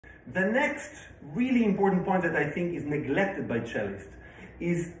The next really important point that I think is neglected by cellists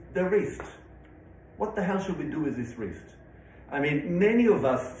is the wrist. What the hell should we do with this wrist? I mean, many of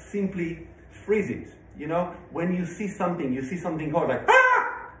us simply freeze it. You know, when you see something hard, like,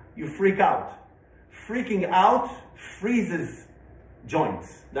 ah! You freak out. Freaking out freezes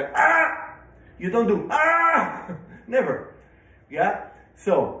joints. Like, ah! You don't do, ah! Never. Yeah?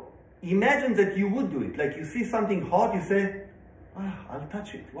 So, imagine that you would do it. Like, you see something hot, you say, ah, I'll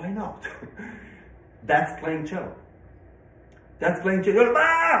touch it. Why not? That's playing cello. That's playing cello.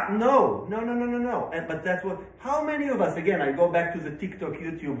 Ah! No. But that's what, how many of us, again, I go back to the TikTok,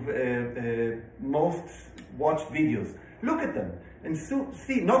 YouTube, most watched videos. Look at them and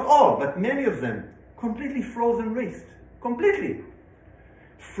see, not all, but many of them, completely frozen wrist. Completely.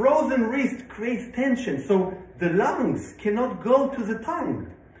 Frozen wrist creates tension, so the lungs cannot go to the tongue.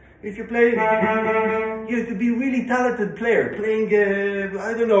 If you play, you have to be really talented player, playing,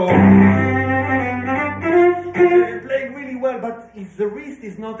 I don't know, playing really well, but if the wrist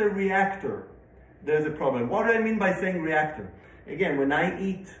is not a reactor, there's a problem. What do I mean by saying reactor? Again, when I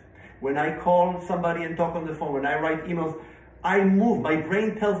eat, when I call somebody and talk on the phone, when I write emails, I move. My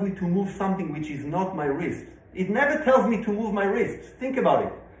brain tells me to move something which is not my wrist. It never tells me to move my wrist. Think about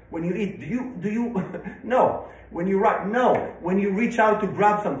it. When you eat, do you, no. When you write, no. When you reach out to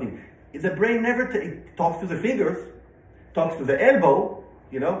grab something, the brain never, it talks to the fingers, talks to the elbow,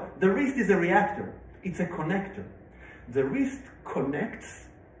 you know. The wrist is a reactor. It's a connector. The wrist connects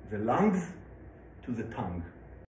the lungs to the tongue.